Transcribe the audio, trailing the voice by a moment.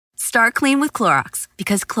Start clean with Clorox,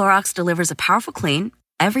 because Clorox delivers a powerful clean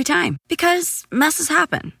every time. Because messes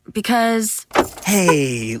happen. Because...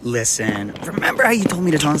 Hey, listen. Remember how you told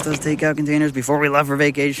me to toss those takeout containers before we left for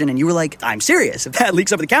vacation? And you were like, I'm serious. If that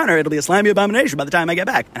leaks over the counter, it'll be a slimy abomination by the time I get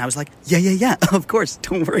back. And I was like, yeah, of course.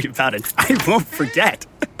 Don't worry about it. I won't forget.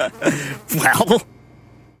 Well...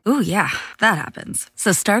 Ooh, yeah, that happens.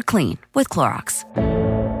 So start clean with Clorox.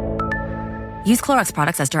 Use Clorox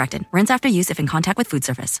products as directed. Rinse after use if in contact with food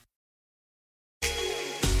surface.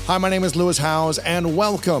 Hi, my name is Lewis Howes, and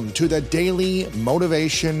welcome to the Daily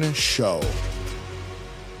Motivation Show.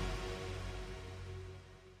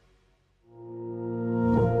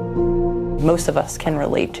 Most of us can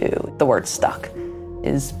relate to the word stuck,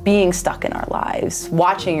 is being stuck in our lives,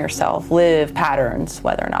 watching yourself live patterns,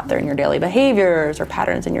 whether or not they're in your daily behaviors or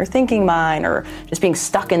patterns in your thinking mind, or just being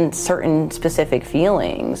stuck in certain specific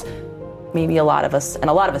feelings. Maybe a lot of us, and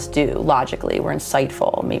a lot of us do, logically, we're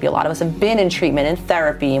insightful. Maybe a lot of us have been in treatment and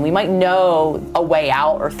therapy, and we might know a way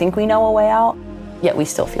out or think we know a way out, yet we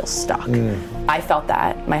still feel stuck. I felt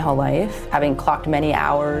that my whole life, having clocked many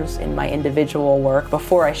hours in my individual work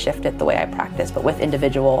before I shifted the way I practice, but with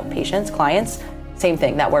individual patients, clients, same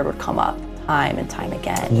thing, that word would come up time and time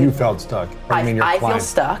again. You felt stuck. I feel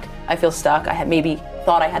stuck. I feel stuck. I had maybe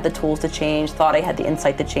thought I had the tools to change, thought I had the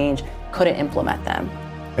insight to change, couldn't implement them.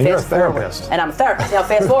 And you're a therapist. And I'm a therapist. Now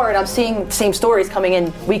fast forward, I'm seeing the same stories coming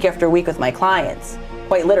in week after week with my clients.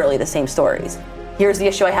 Quite literally the same stories. Here's the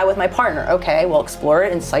issue I had with my partner. Okay, we'll explore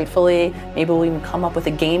it insightfully. Maybe we'll even come up with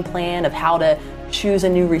a game plan of how to choose a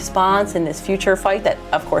new response in this future fight that,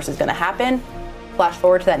 of course, is going to happen. Flash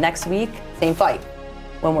forward to that next week, same fight.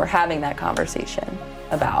 When we're having that conversation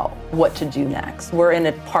about what to do next, we're in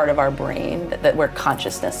a part of our brain that where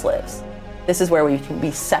consciousness lives. This is where we can be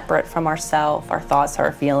separate from ourselves, our thoughts,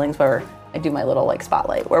 our feelings, where I do my little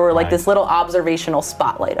spotlight, where we're like this little observational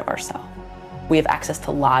spotlight of ourselves. We have access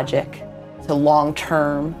to logic, to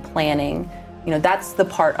long-term planning. You know, that's the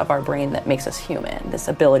part of our brain that makes us human, this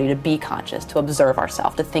ability to be conscious, to observe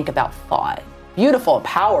ourselves, to think about thought. Beautiful,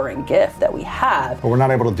 empowering gift that we have. But we're not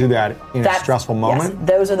able to do that in a stressful moment? Yes,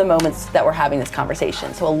 those are the moments that we're having this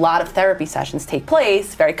conversation. So a lot of therapy sessions take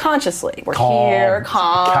place very consciously. We're here,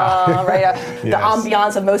 calm, right? The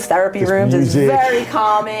ambiance of most therapy rooms is very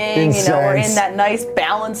calming. You know, we're in that nice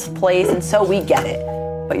balanced place, and so we get it.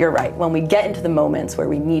 But you're right, when we get into the moments where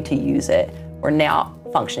we need to use it, we're now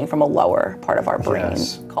functioning from a lower part of our brain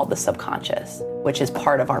called the subconscious, which is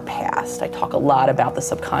part of our past. I talk a lot about the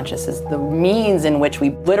subconscious as the means in which we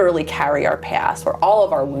literally carry our past, where all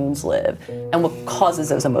of our wounds live, and what causes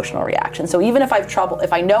those emotional reactions. So even if I have trouble,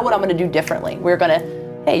 if I know what I'm gonna do differently, we're gonna,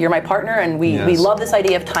 hey, you're my partner, and we love this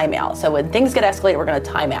idea of timeout. So when things get escalated, we're gonna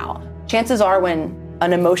time out. Chances are when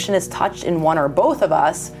an emotion is touched in one or both of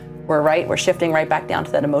us, we're shifting right back down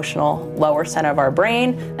to that emotional lower center of our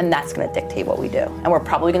brain, and that's going to dictate what we do. And we're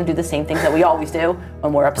probably going to do the same things that we always do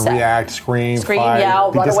when we're upset. React, scream, fight,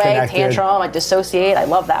 yell, run away, tantrum, I dissociate. I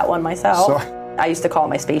love that one myself. I used to call it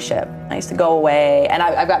my spaceship. I used to go away, and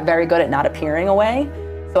I've got very good at not appearing away,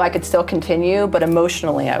 so I could still continue, but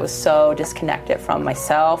emotionally I was so disconnected from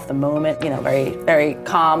myself, the moment, you know, very, very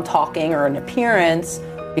calm talking or an appearance,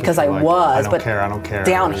 because I was. I don't care.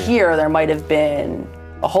 Down here, there might have been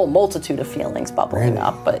a whole multitude of feelings bubbling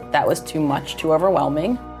up, but that was too much, too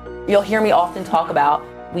overwhelming. You'll hear me often talk about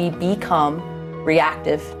we become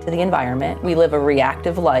reactive to the environment. We live a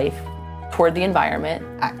reactive life toward the environment,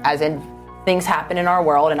 as in things happen in our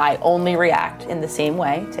world and I only react in the same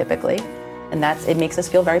way, typically. And it makes us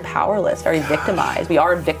feel very powerless, very victimized. We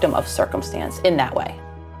are a victim of circumstance in that way.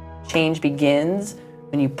 Change begins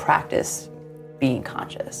when you practice being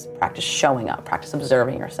conscious, practice showing up, practice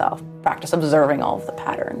observing yourself, practice observing all of the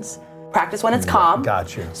patterns. Practice when it's calm,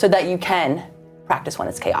 so that you can practice when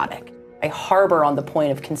it's chaotic. I harbor on the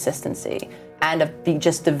point of consistency and of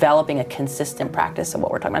just developing a consistent practice of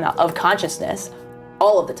what we're talking about now, of consciousness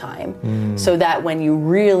all of the time, so that when you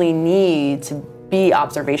really need to be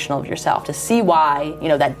observational of yourself, to see why, you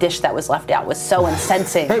know, that dish that was left out was so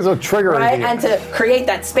incensing. It's a trigger, right? And to create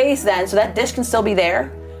that space then, so that dish can still be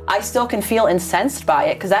there. I still can feel incensed by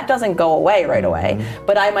it, because that doesn't go away right away.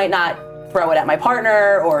 But I might not throw it at my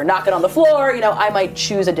partner or knock it on the floor. You know, I might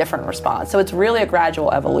choose a different response. So it's really a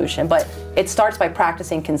gradual evolution, but it starts by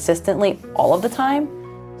practicing consistently all of the time,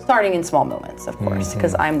 starting in small moments, of course,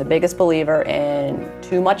 because I'm the biggest believer in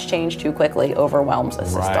too much change too quickly overwhelms the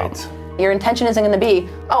system. Your intention isn't going to be,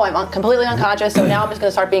 oh, I'm completely unconscious, so now I'm just going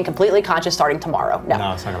to start being completely conscious starting tomorrow.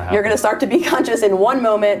 No, it's not going to happen. You're going to start to be conscious in one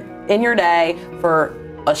moment in your day for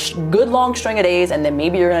a good long string of days, and then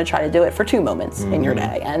maybe you're going to try to do it for 2 moments in your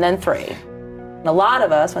day, and then 3. And a lot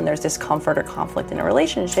of us, when there's discomfort or conflict in a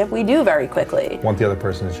relationship, we do very quickly. Want the other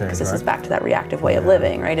person to change, This is back to that reactive way of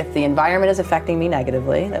living, right? If the environment is affecting me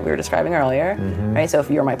negatively, that we were describing earlier, right? So if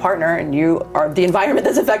you're my partner and you are the environment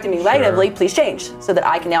that's affecting me negatively, please change so that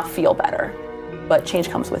I can now feel better. But change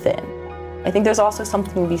comes within. I think there's also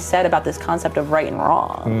something to be said about this concept of right and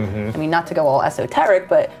wrong. I mean, not to go all esoteric,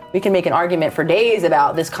 but we can make an argument for days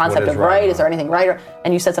about this concept of right. Is there anything right?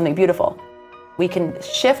 And you said something beautiful. We can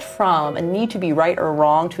shift from a need to be right or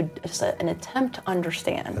wrong to just an attempt to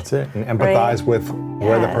understand. That's it. And empathize with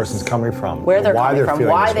where the person's coming from. Where they're coming from,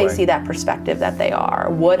 why they see that perspective that they are.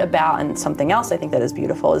 What about, and something else I think that is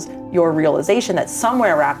beautiful, is your realization that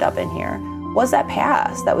somewhere wrapped up in here was that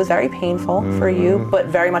past that was very painful for you, but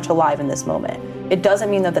very much alive in this moment. It doesn't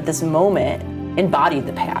mean that this moment embodied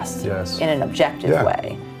the past in an objective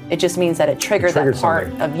way. It just means that it triggered that part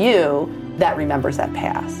of you that remembers that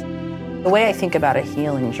past. The way I think about a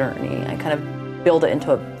healing journey, I kind of build it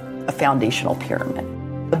into a foundational pyramid.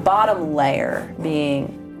 The bottom layer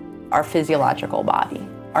being our physiological body,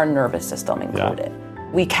 our nervous system included.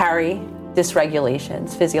 We carry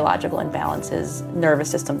dysregulations, physiological imbalances,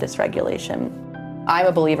 nervous system dysregulation. I'm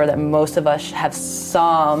a believer that most of us have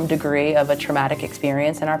some degree of a traumatic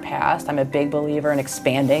experience in our past. I'm a big believer in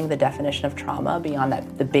expanding the definition of trauma beyond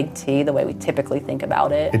the big T, the way we typically think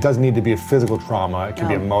about it. It doesn't need to be a physical trauma. It can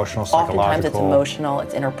be emotional, psychological. Oftentimes it's emotional,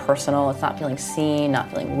 it's interpersonal, it's not feeling seen,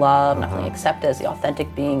 not feeling loved, not feeling accepted as the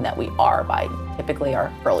authentic being that we are by typically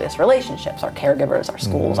our earliest relationships, our caregivers, our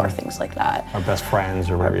schools, our things like that. Our best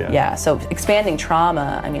friends or whatever, Yeah, so expanding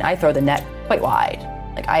trauma, I mean, I throw the net quite wide.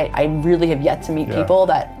 Like, I really have yet to meet people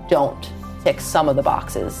that don't tick some of the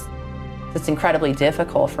boxes. It's incredibly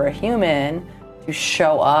difficult for a human to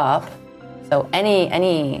show up. So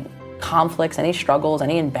any conflicts, any struggles,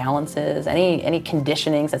 any imbalances, any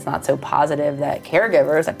conditionings that's not so positive that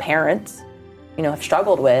caregivers, that parents, have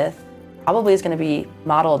struggled with, probably is going to be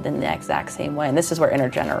modeled in the exact same way. And this is where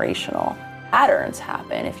intergenerational patterns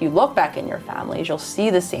happen. If you look back in your families, you'll see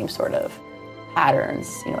the same sort of patterns,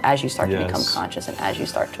 as you start to become conscious and as you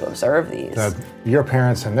start to observe these. That your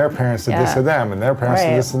parents and their parents did this to them, and their parents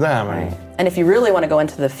did this to them. And if you really want to go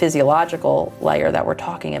into the physiological layer that we're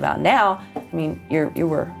talking about now, I mean, you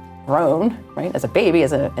were grown, right, as a baby,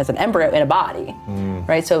 as an embryo in a body,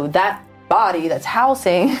 right? So that body that's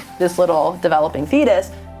housing this little developing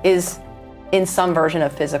fetus is in some version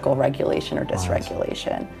of physical regulation or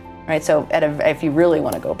dysregulation. Right, so if you really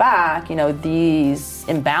want to go back, these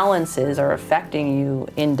imbalances are affecting you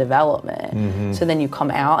in development. So then you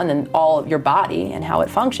come out, and then all of your body and how it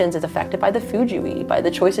functions is affected by the food you eat, by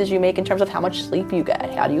the choices you make in terms of how much sleep you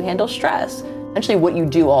get, how do you handle stress. Essentially, what you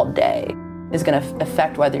do all day is going to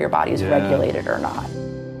affect whether your body is regulated or not.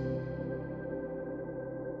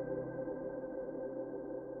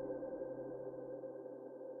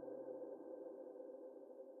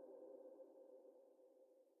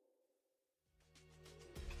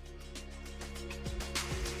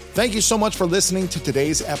 Thank you so much for listening to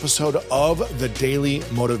today's episode of The Daily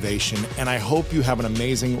Motivation, and I hope you have an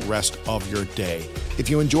amazing rest of your day. If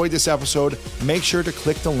you enjoyed this episode, make sure to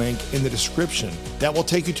click the link in the description. That will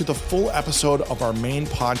take you to the full episode of our main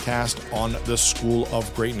podcast on the School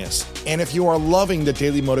of Greatness. And if you are loving The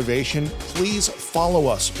Daily Motivation, please follow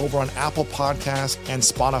us over on Apple Podcasts and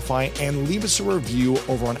Spotify, and leave us a review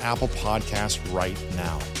over on Apple Podcasts right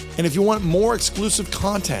now. And if you want more exclusive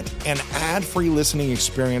content and ad-free listening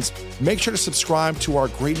experience, make sure to subscribe to our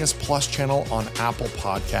Greatness Plus channel on Apple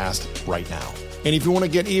Podcast right now. And if you want to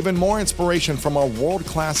get even more inspiration from our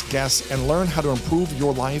world-class guests and learn how to improve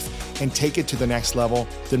your life and take it to the next level,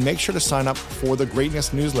 then make sure to sign up for the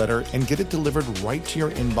Greatness newsletter and get it delivered right to your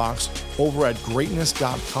inbox over at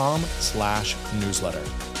greatness.com/newsletter.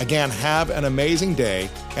 Again, have an amazing day,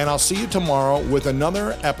 and I'll see you tomorrow with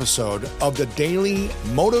another episode of the Daily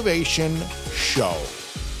Motivation Show.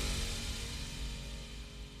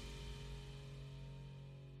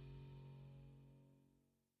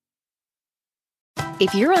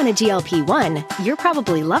 If you're on a GLP-1, you're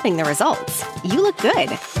probably loving the results. You look good.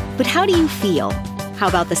 But how do you feel? How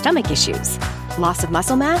about the stomach issues? Loss of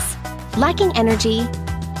muscle mass? Lacking energy?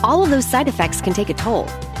 All of those side effects can take a toll.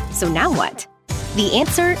 So now what? The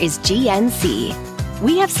answer is GNC.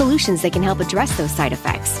 We have solutions that can help address those side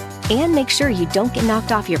effects and make sure you don't get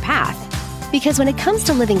knocked off your path. Because when it comes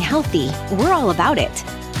to living healthy, we're all about it.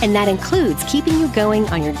 And that includes keeping you going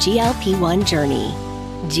on your GLP-1 journey.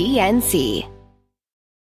 GNC.